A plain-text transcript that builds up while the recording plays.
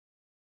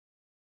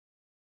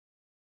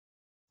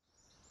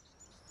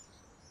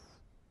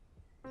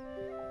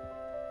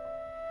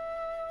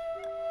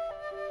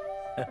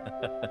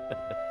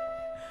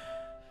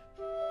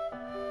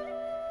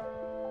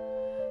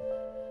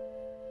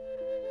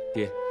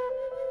爹，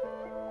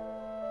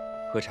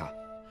喝茶。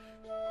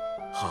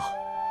好，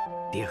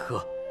爹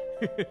喝。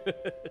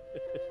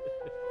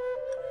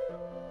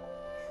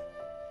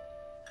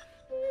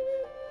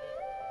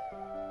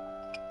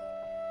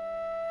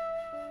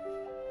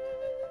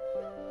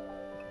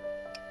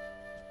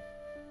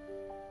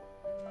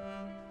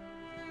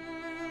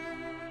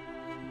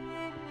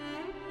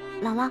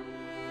姥姥，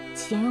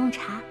请用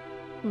茶。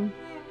嗯。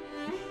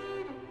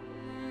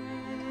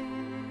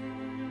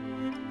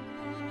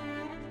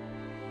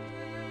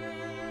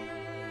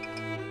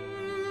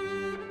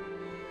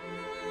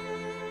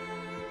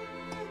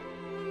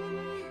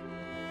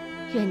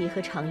愿你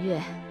和长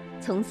月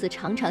从此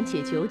长长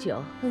且久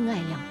久，恩爱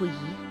两不疑，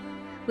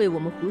为我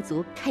们狐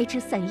族开枝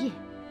散叶，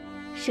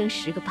生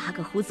10个8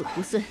个狐子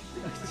狐孙，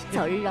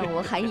早日让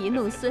我含饴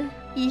弄孙，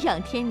颐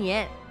养天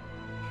年。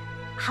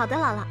好的，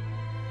姥姥。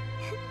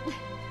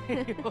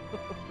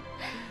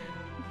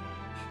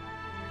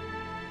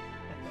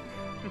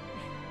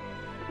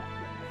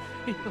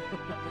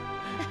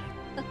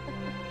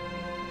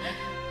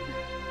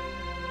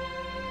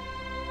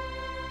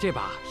这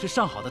把是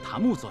上好的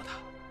檀木做的。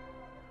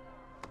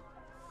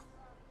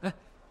哎，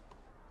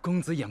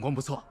公子眼光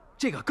不错，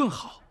这个更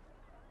好。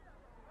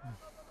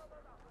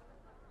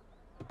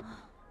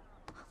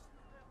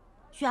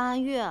轩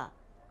安月，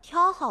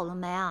挑好了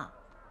没啊？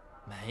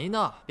没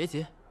呢，别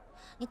急。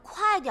你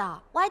快点，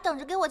我还等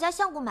着给我家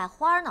相公买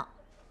花呢。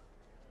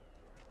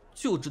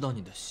就知道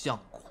你的相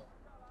公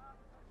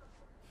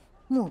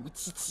磨磨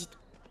唧唧的。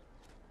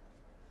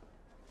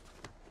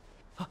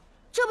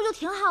这不就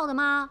挺好的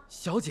吗？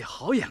小姐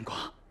好眼光。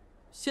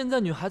现在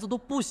女孩子都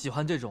不喜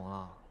欢这种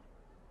了。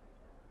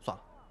算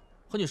了，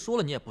和你说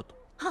了你也不懂。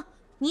哼，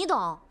你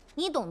懂，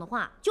你懂的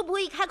话就不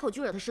会一开口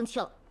就惹他生气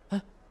了。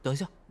哎，等一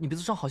下，你鼻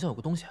子上好像有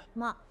个东西。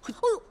妈，哎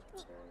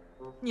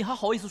呦，你还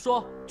好意思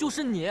说？就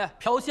是你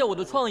剽窃我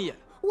的创意。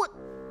我，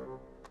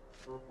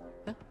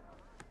哎，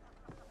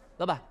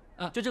老板，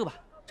就这个吧，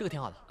这个挺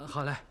好的。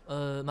好嘞。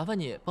麻烦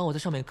你帮我在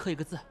上面刻一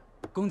个字。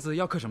公子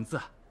要刻什么字？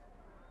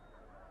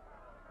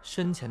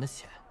深浅的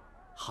浅。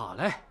好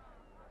嘞。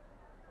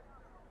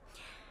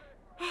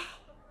哎，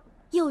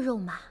又肉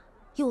麻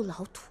又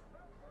老土。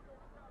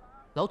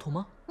老土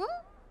吗？嗯，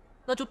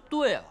那就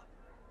对了。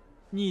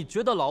你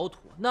觉得老土，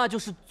那就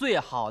是最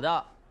好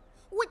的。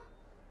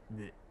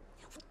你。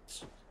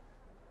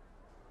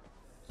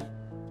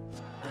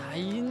哎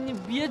呀，你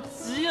别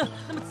急，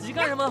那么急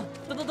干什么？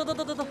等，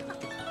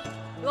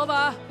老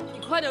板，你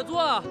快点做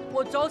啊，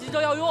我着急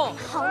着要用。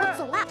好，我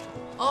走了。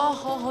啊，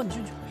好，你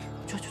去。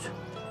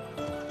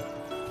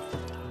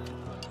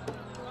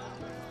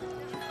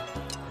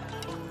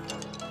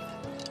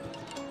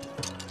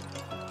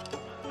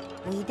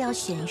我一定要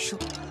选一束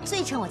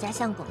最衬我家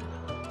相公的。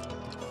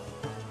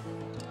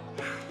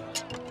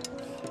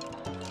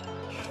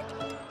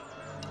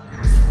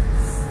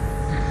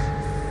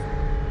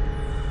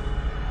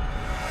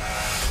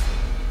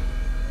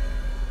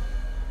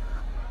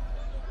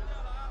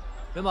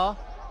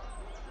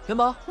元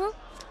宝，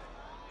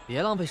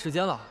别浪费时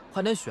间了，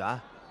快点选。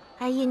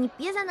哎呀，你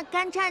别在那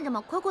干站着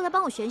嘛，快过来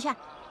帮我选选。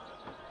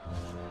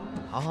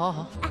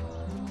好。哎，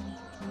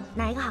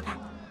哪一个好看？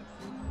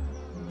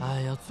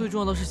哎呀，最重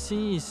要的是心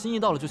意，心意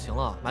到了就行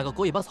了。买个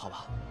狗尾巴草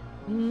吧，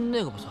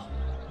那个不错，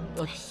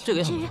这个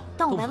也很不错。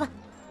当我白问。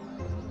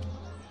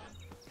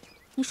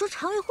你说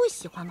常月会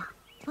喜欢吗？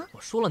啊？我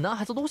说了，男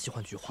孩子都喜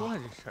欢菊花。说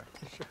这事儿，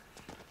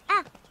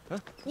哎，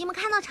你们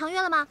看到常月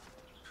了吗？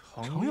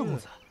常月公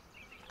子。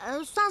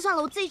算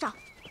了，我自己找。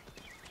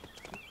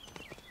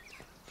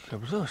也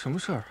不知道什么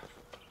事儿。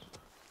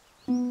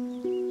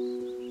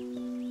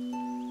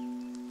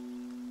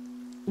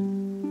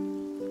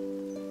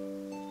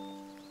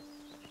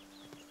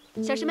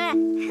小师妹，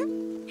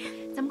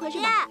咱们快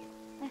去吧。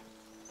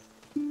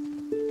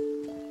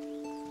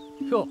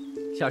哟，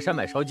下山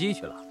买烧鸡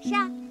去了。是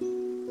啊。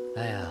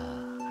哎呀，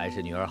还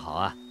是女儿好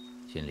啊，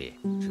心里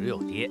只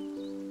有爹。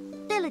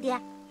对了，爹，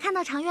看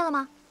到常月了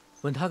吗？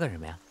问他干什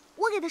么呀？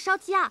我给他烧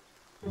鸡啊。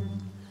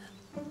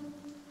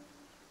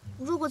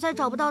如果再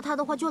找不到他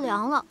的话，就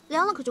凉了，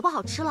凉了可就不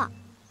好吃了。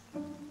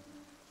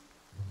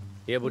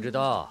爹不知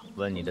道，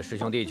问你的师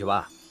兄弟去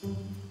吧。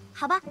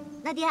好吧，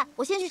那爹，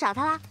我先去找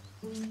他啦。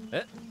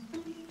哎，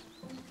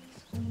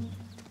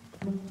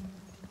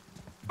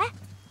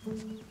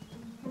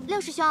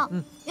六师兄，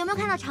有没有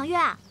看到常月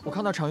啊？我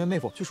看到常月妹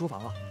夫去书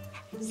房了。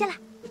谢了。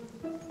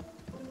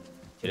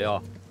七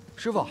六，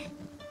师傅，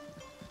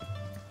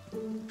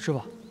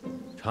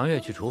常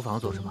月去厨房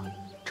做什么？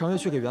常月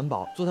去给元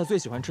宝做他最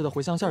喜欢吃的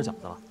茴香馅饺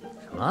子了。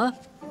什么？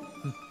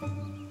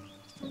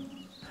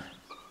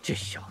这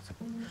小子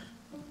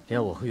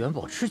连我和元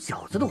宝吃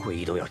饺子的回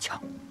忆都要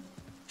抢，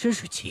真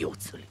是岂有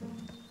此理！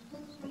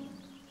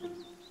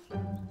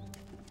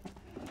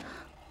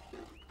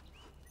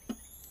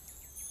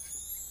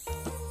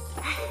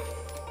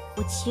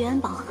我齐元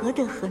宝何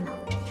德何能，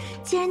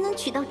竟然能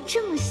娶到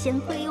这么贤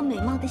惠又美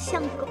貌的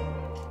相公？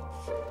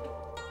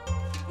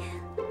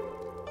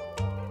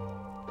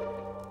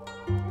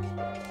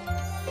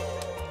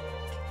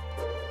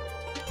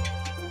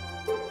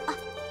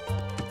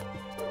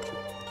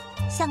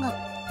相公，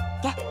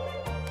给。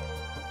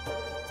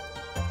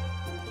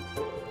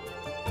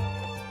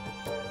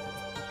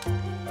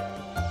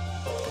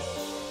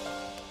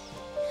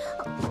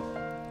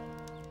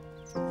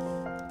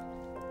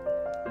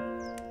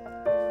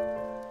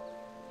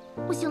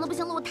不行了，不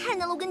行了，我太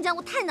难了！我跟你讲，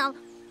我太难了。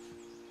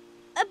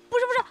哎，不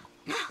是，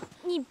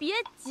你别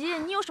急，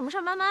你有什么事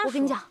慢慢说。我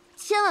跟你讲，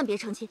千万别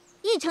成亲，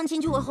一成亲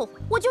就会后悔。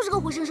我就是个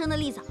活生生的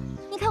例子。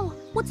你看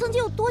我曾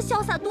经有多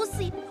潇洒、多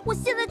肆意，我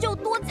现在就有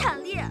多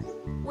惨烈。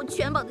我去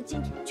元宝的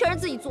今天全是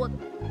自己做的，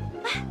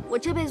哎，我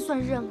这辈子算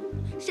认了。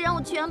谁让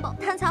我去元宝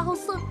贪财好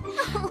色？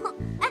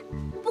哎，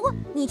不过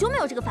你就没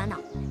有这个烦恼，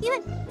因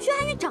为薛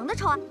寒玉长得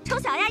丑啊，丑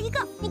小鸭一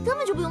个，你根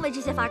本就不用为这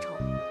些发愁。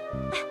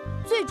哎，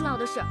最重要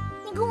的是，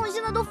你看我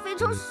现在都肥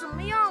成什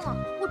么样了？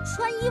我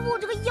穿衣服，我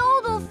这个腰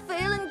都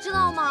肥了，你知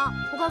道吗？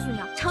我告诉你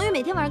啊，常玉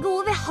每天晚上给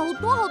我喂好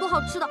多好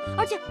吃的，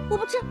而且我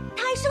不吃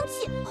他还生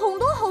气，哄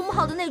都哄不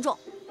好的那种。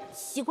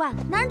习惯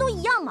了，男人都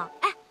一样嘛。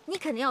哎，你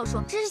肯定要说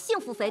这是幸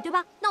福肥，对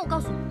吧？那我告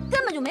诉你，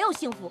根本就没有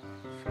幸福，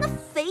那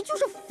肥就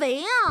是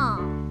肥啊！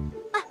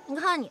哎，你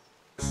看看你，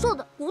瘦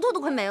的骨头都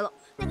快没了，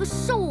那个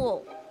瘦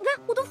哦，你看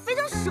我都肥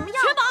成什么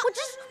样？全宝，我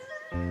真是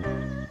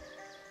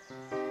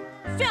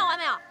炫耀完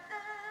没有？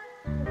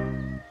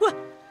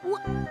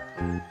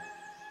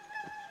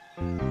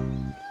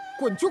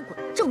滚就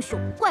滚，正凶，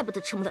怪不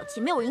得吃不了鸡，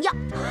没有人要。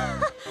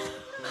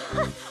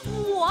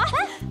我，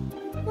哎，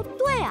不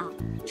对啊，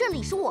这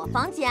里是我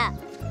房间，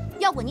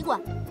要滚你滚。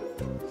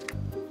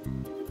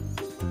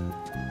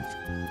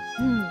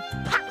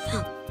啪！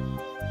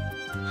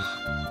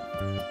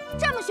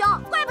这么凶，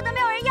怪不得没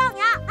有人要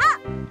你啊！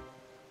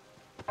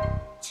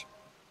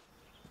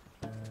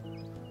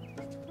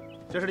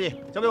谢师弟，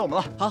交给我们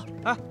了。好，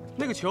哎，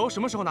那个球什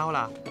么时候拿回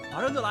来？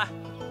马上就来。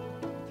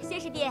谢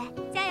师弟，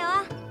加油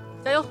啊！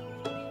加油！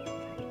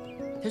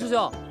田师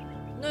兄，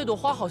那朵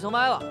花好像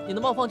歪了，你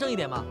能帮我放正一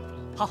点吗？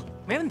好，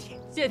没问题。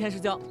谢谢田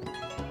师兄。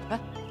哎，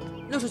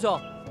六师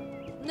兄，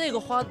那个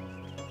花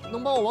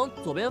能帮我往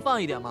左边放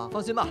一点吗？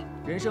放心吧，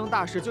人生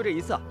大事就这一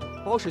次，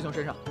包师兄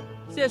身上。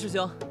谢谢师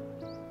兄。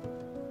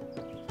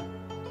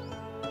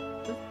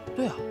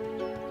对啊，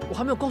我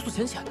还没有高速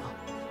潜潜呢。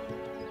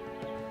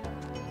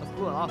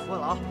扶稳啊，扶稳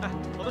了啊！哎，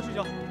好的，师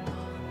兄。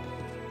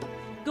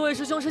各位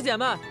师兄师姐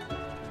们，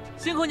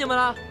辛苦你们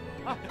了。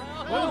啊，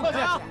不用客气，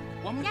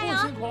我们不辛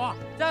苦。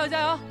加油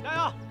加油加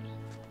油！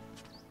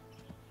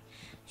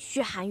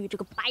薛寒玉这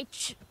个白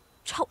痴，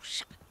臭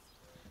傻子，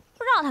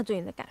不知道他最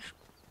近在干什么。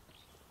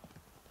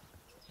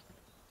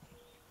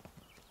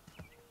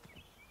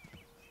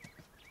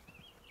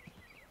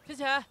浅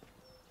浅，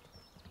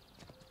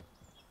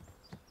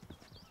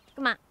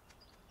干嘛？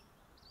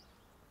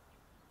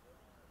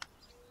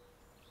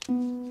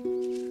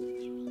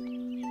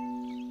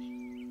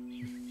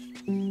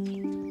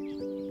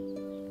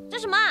这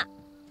什么？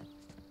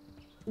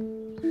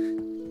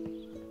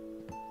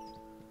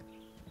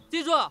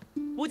记住，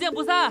不见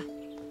不散。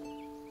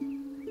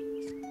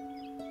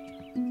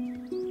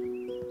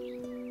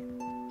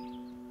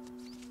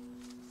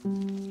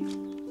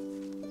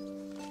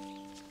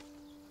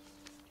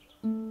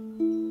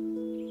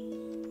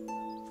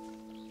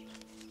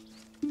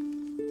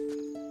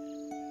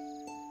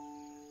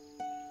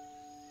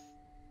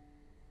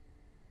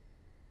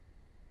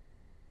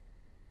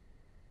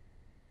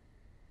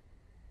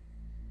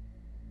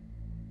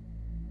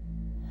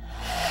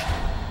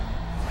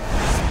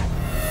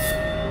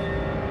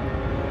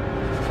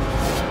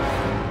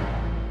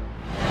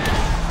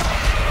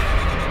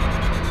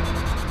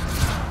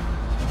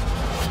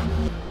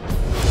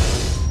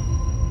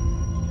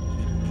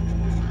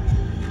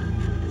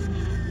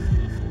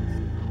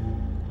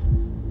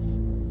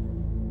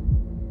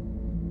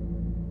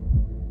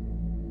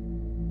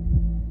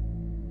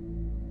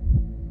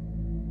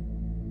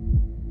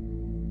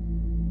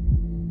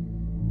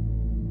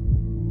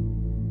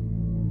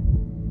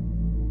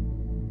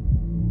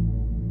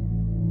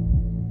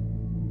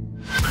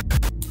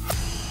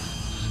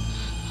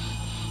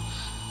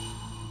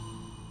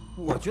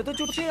我觉得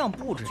就这样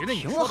布置，觉得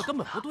你说的根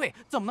本不对，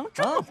怎么能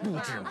这么布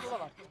置呢？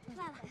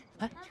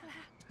哎，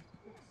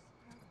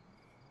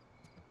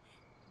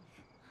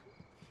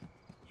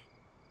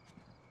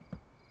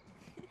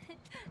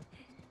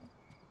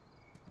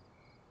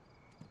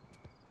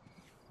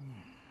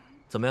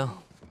怎么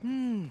样？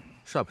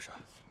帅不帅？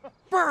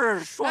倍儿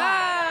帅，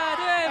哎，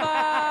对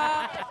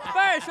吧？倍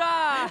儿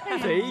帅，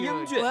贼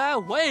英俊。哎，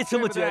我也这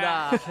么觉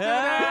得。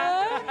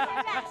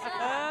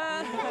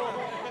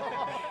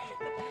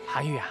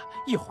韩玉啊，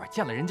一会儿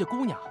见了人家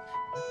姑娘，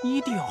一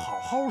定要好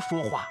好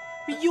说话，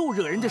又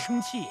惹人家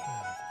生气。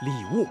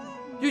礼物，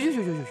有，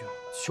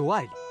求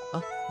爱礼啊，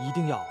一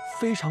定要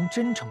非常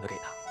真诚的给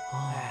他，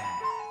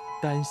哎，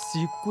单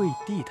膝跪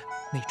地的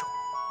那种。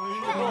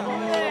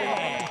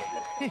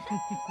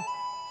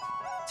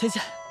浅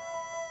浅，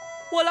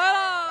我来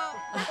了，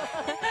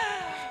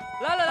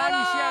来了，把你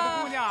心爱的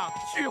姑娘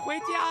娶回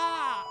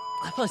家。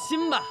放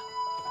心吧，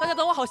大家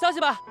等我好消息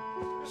吧。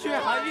薛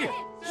寒玉，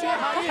薛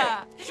寒玉，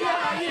薛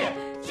寒玉，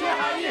薛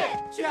寒玉，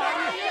薛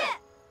寒玉。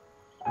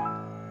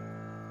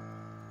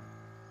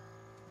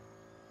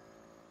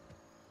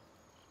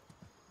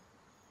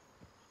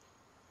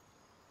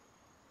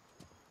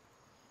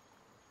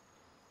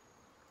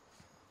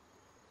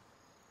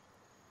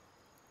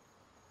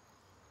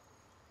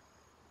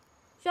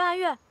薛寒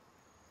月，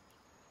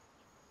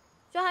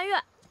薛寒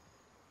月，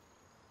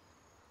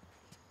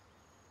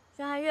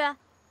薛寒月，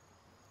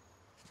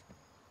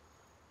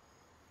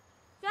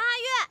薛寒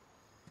月，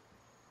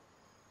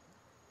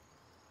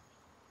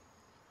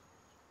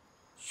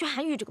薛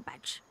寒玉这个白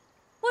痴，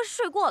不会是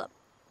睡过了吧？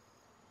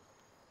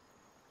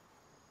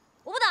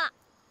我不等了。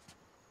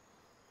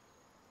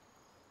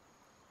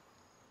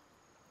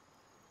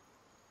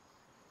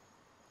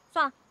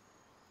算了，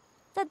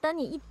再等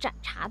你一盏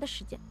茶的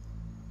时间。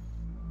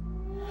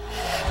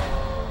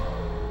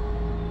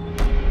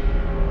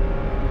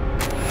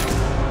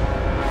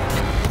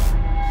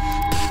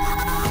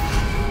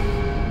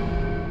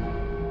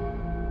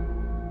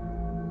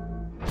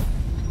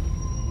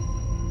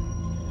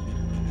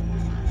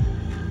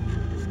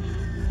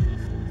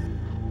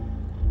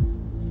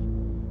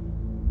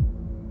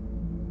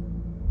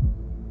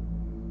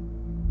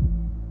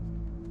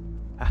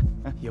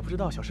也不知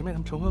道小师妹他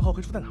们成婚后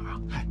会住在哪儿啊？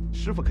嗨，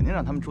师傅肯定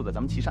让他们住在咱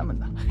们岐山门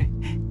的。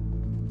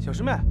小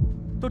师妹，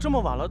都这么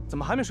晚了，怎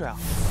么还没睡啊？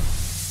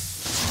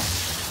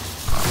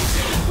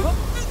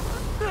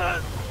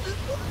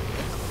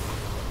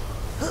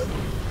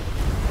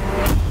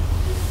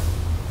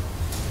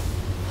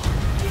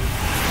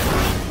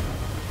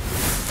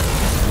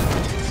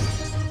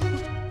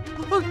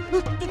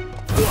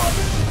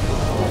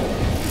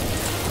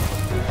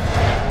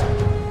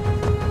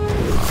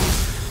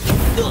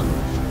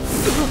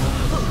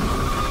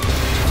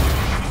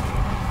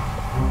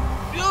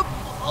别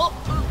跑！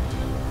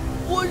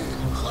我是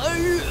寒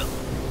日，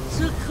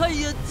睁开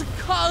眼睛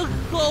看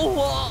看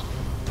我，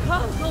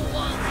看看我！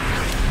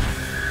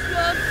元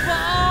宝，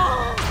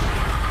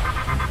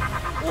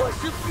我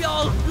是表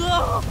哥，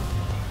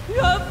元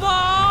宝！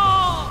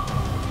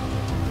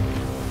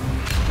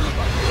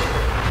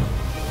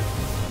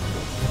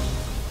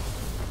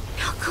表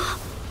哥。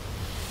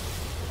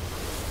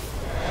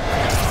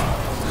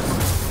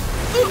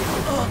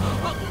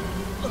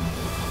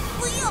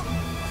不要！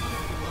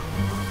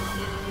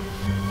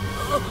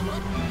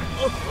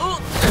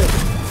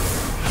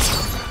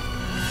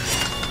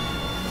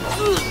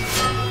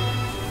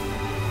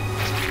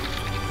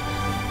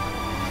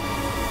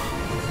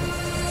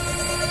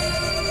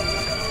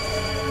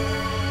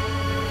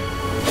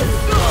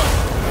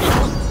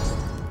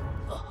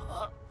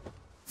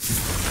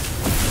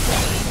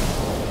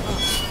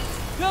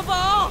元宝！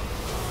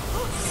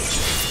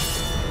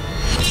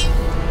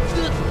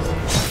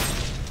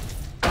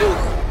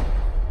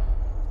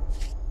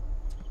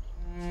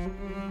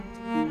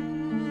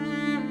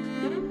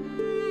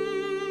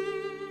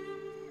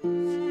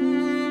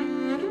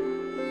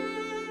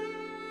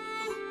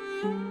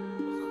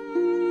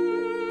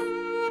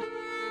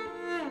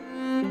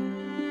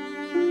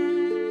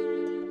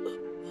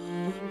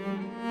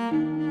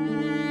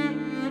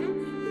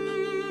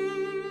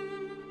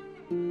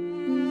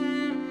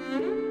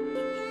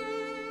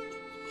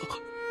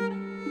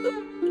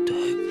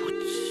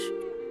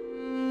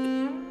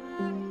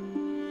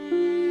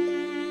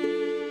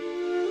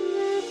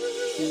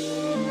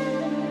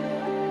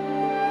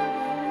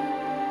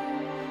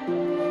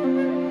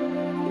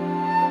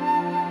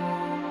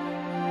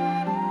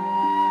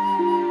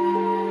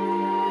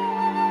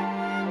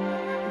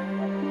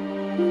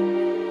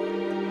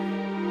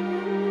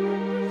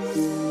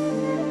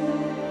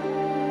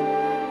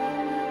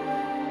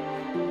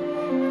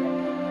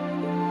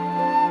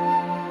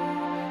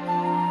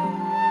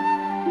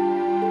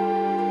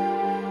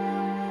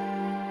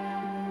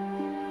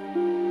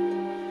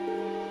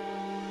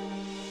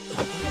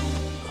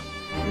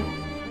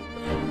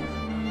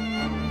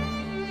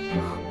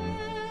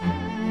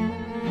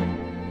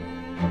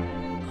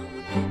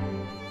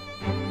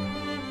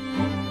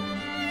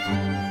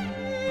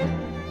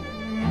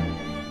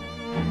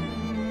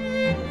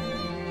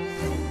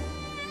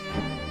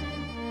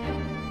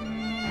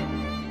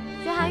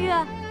薛寒月，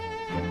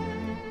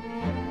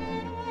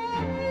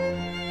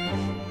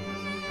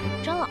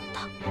真老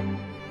套。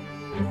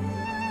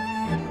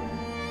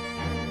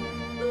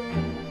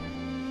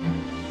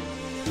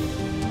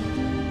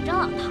真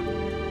老套。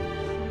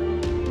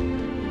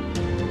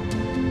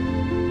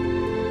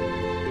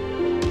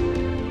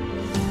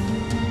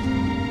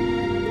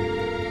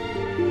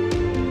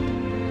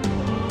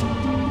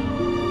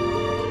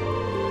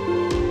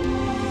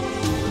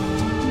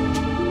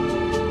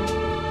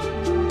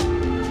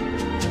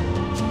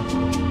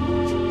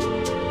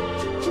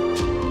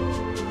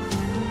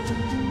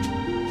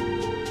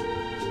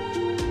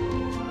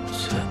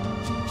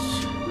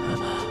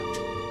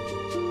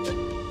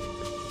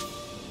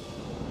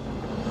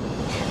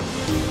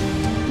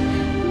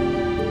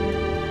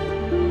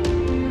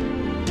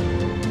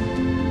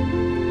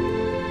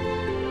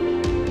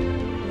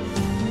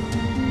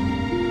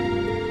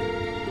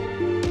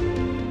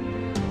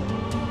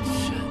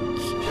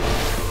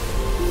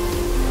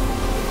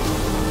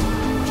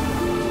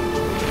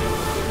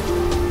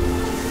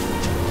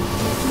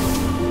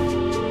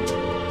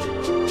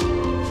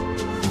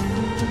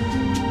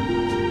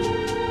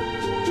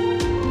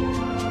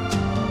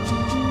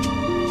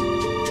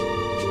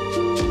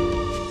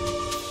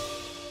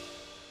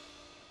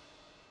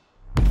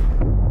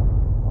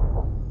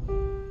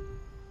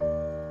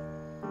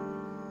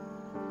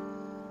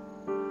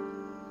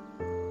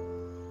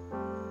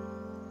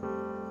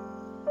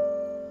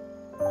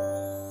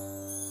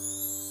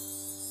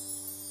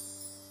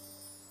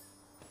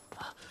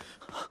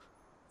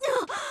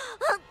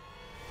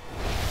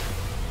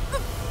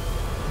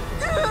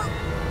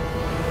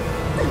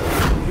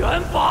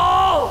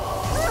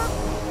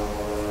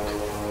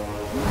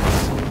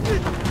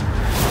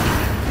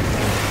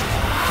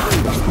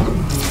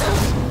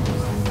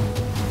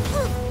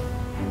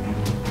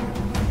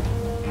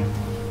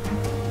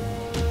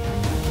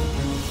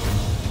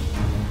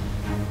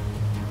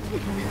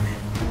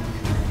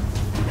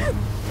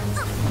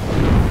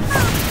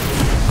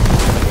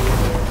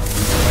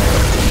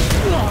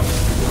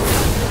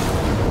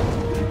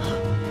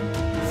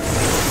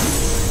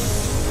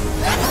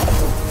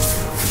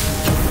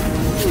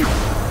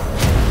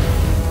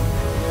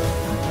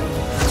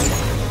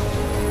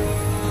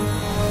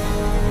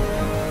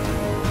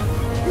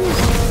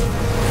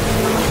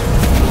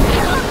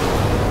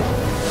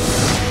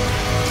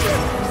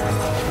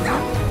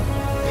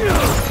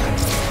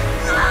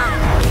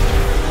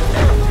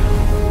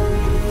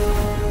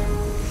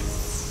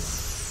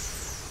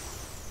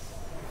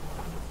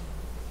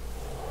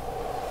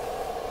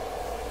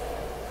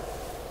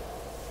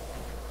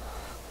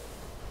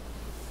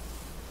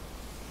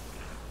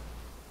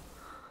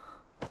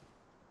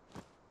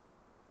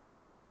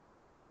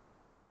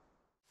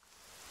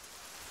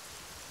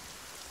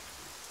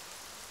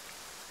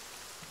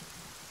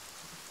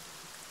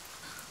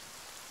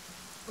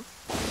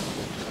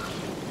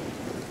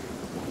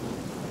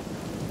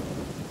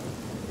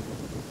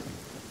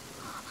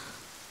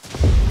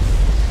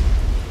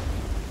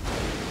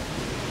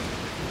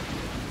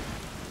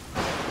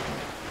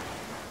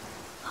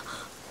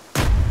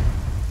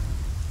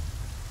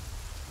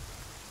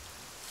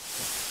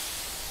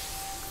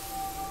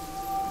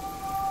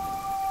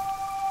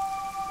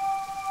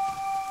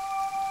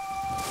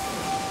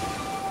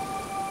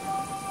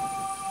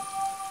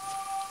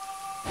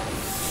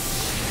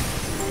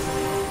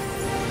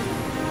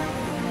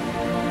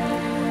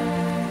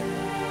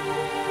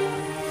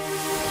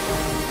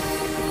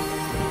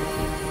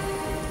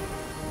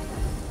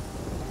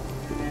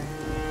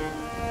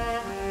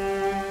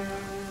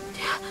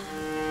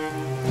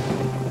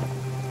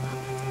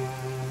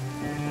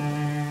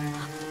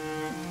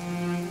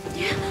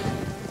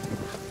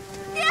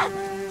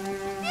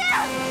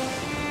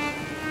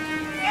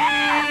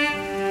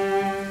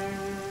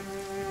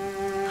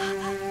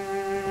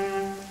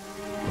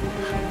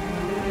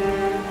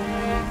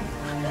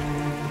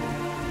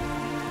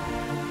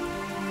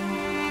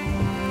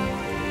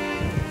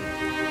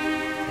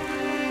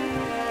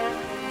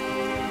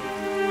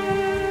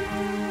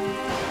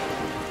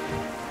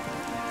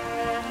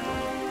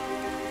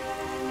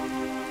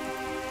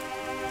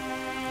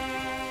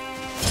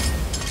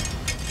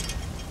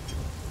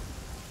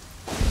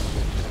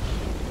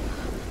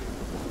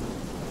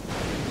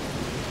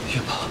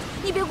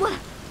你别过来！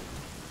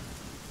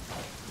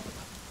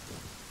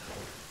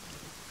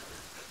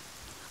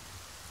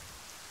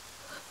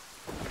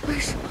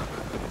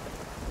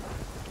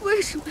为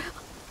什么呀，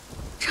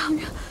长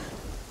月？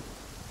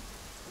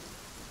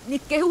你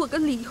给我个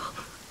理由，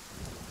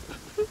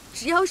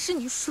只要是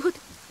你说的，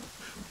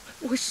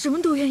我什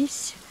么都愿意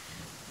写，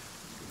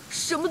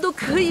什么都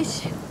可以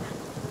写。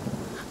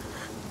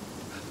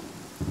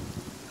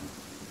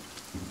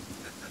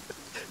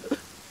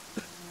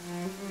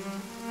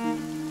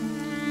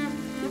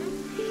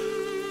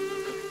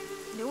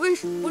你为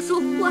什么不说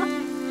话？你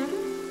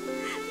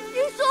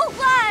说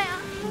话呀！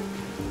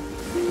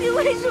你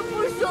为什么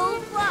不说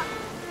话？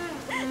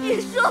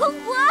你说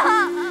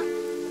话！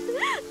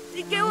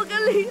你给我个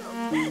理由，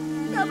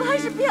哪怕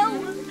是骗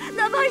我，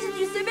哪怕是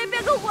你随便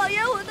编个谎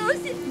言，我都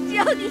信。只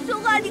要你说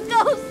话，你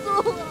告诉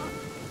我。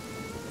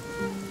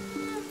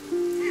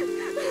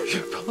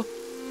元宝，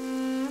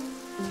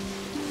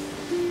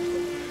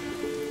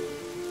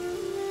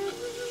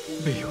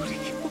没有理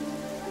由。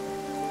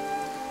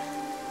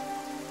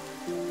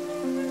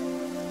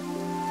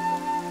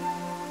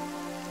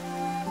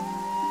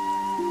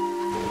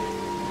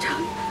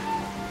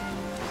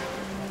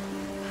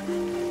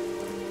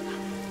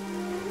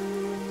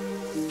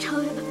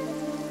长月，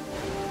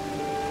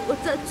我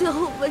再最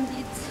后问你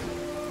一次，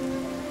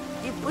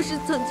你不是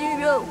曾经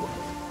怨我，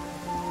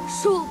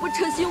说我不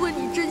诚心问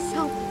你真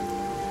相吗？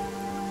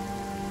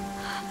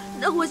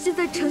那我现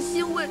在诚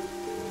心问你，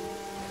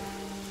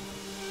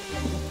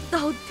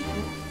到底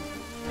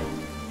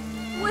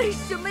为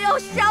什么要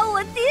杀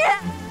我爹？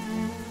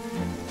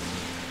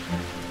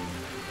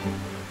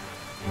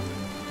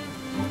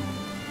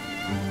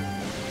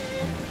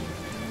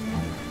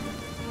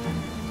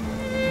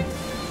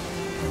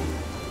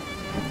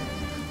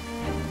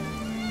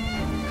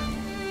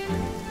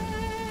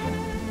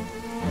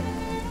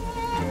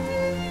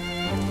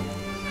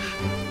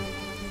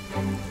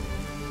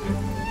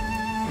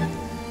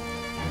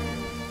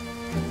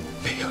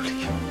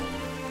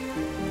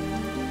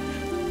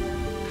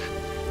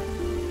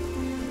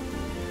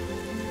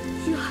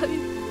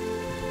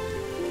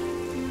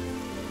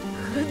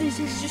和那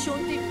些师兄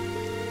弟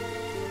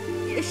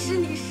也是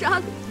你杀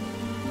的，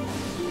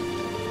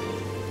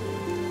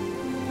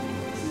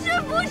是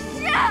不是？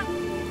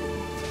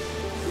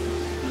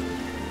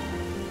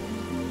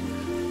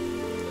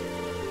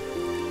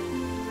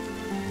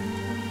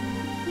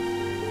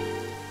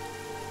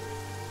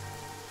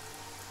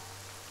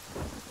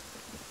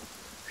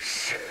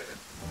是。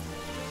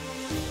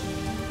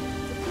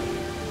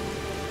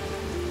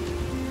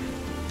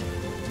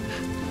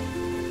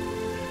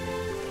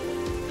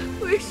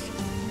为什么？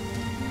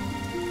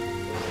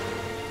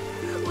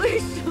为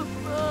什么？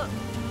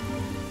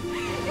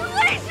你为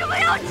什么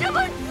要这么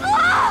做？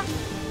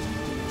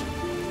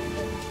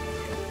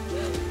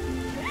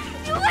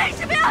你为什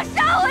么要杀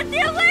我爹？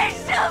为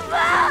什么？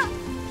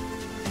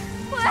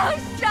我要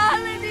杀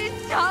了你，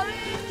长玉！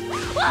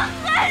我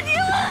恨你，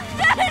我恨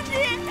你，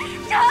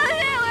长玉！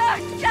我要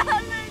杀了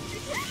你！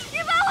你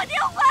把我爹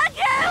还给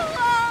我！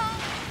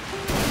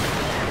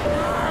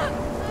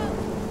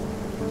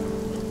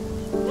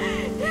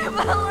你把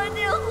我爹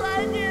还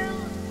给我！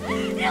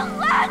你还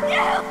给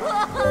我！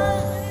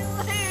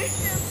你为什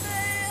么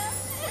呀？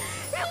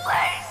你为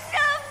什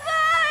么，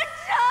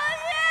长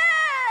月？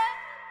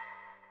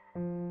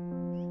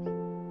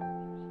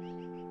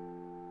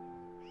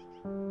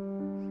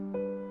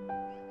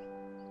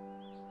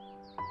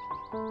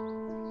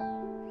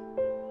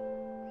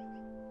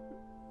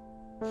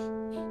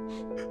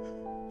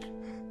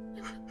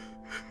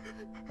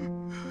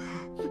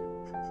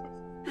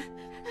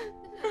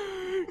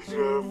师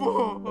父，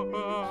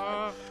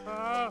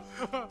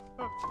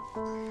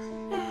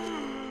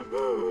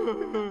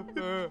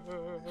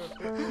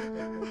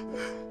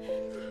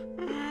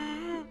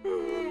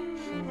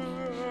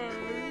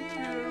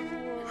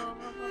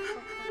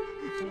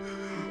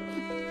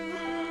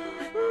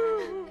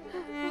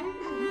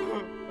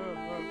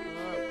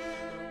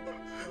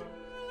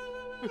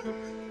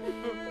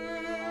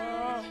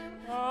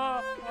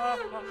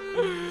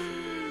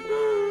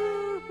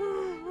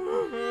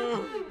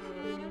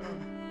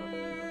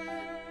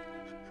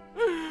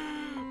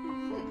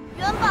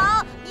元宝，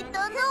你等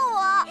等我，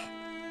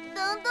等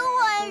等我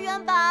呀，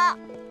元宝！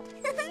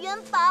元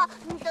宝，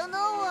你等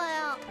等我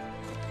呀！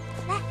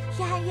来，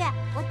徐寒月，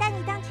我带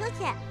你荡秋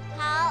千。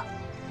好。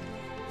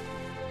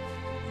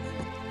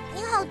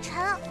你好沉，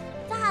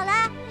坐好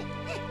啦。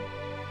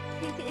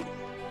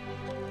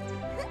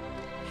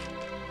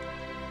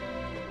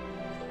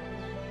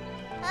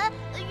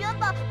元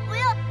宝，不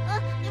要，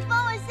你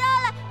放我下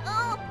来，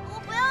我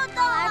不要荡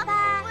了，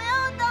不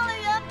要荡了，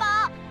元宝，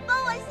放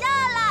我下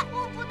来，我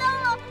不荡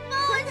了，放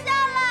我下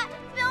来，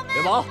表妹。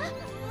元宝，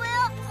不要，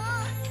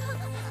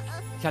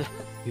下来，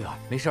玉儿，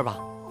没事吧？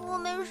我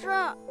没事。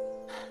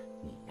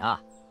你呀，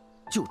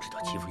就知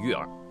道欺负玉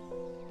儿。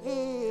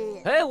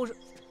哎，我说，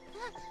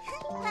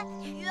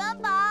元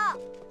宝，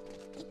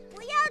你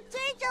不要追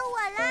着我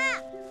啦！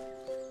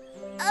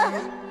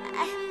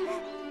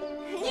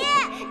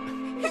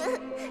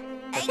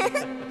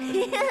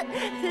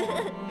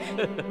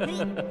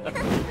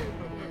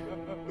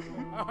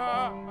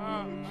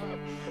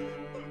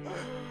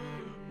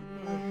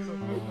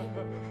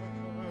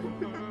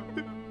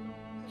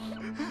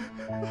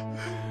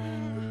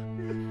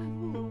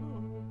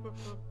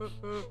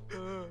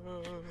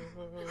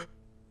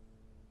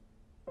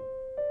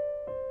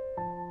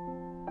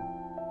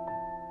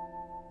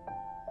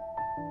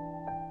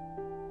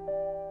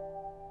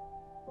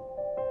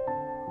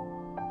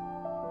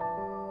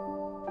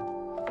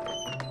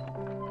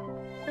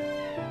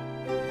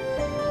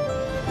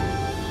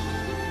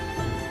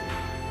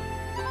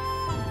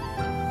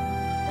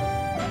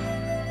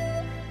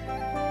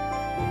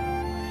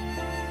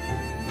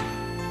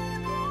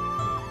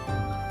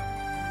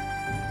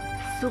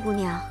苏姑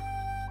娘，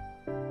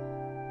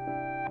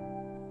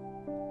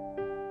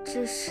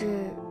这是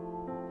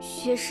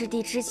薛师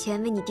弟之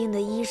前为你订的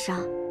衣裳，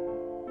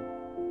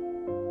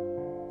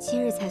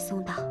今日才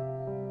送到。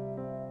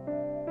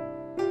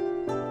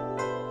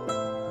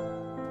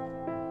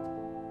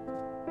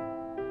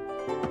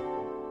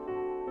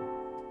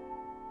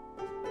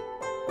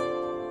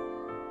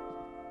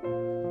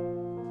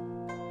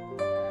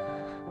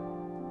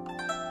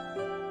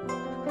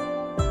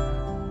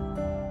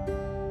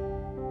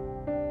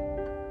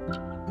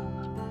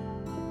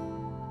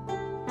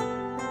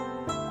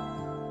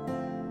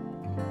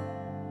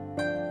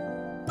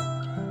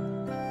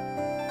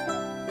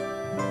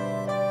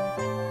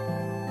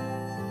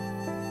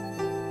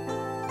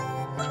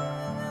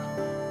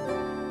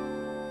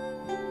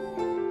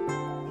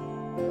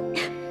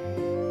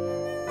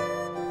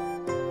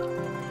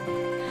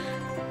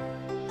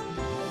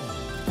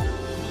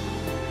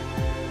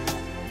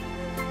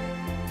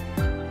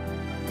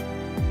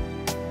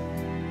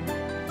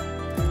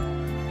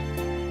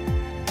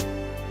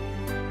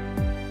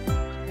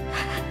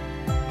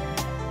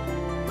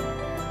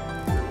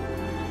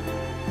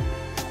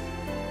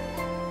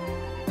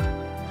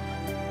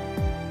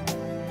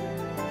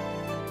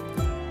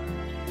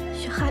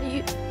韩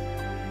愈，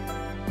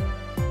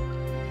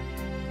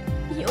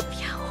你又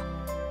骗我！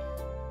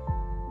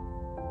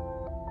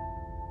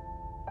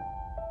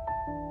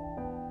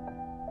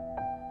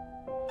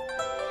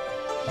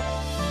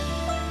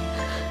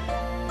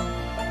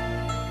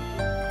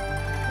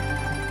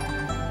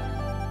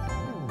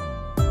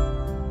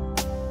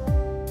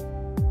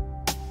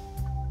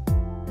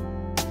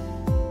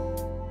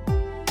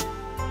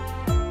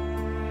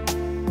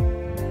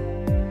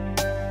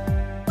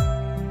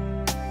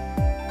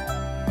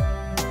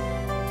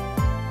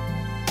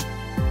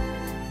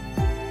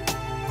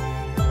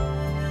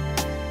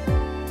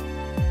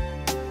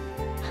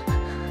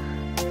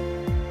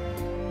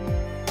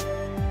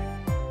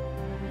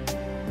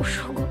我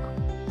说过，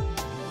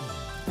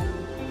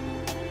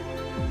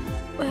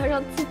我要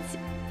让自己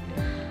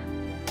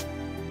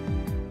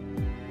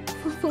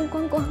风风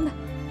光光的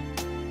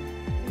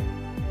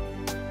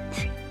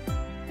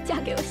嫁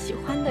给我喜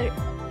欢的人。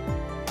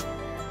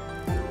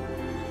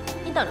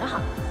你等着好，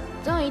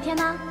总有一天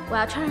呢，我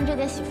要穿上这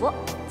件喜服，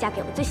嫁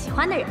给我最喜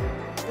欢的人。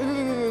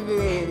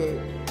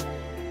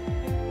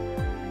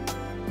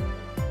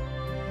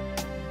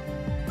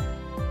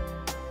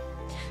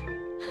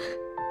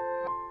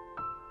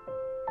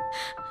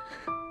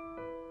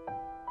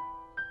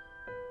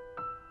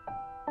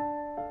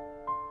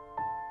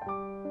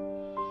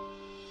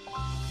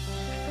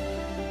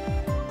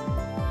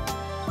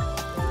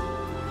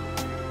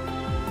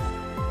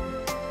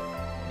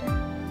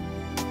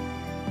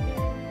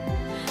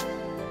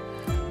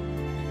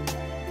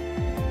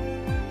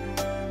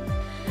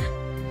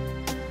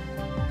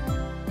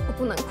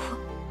不能哭，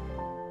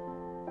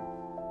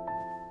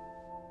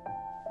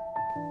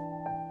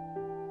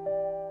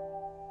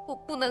我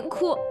不能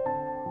哭。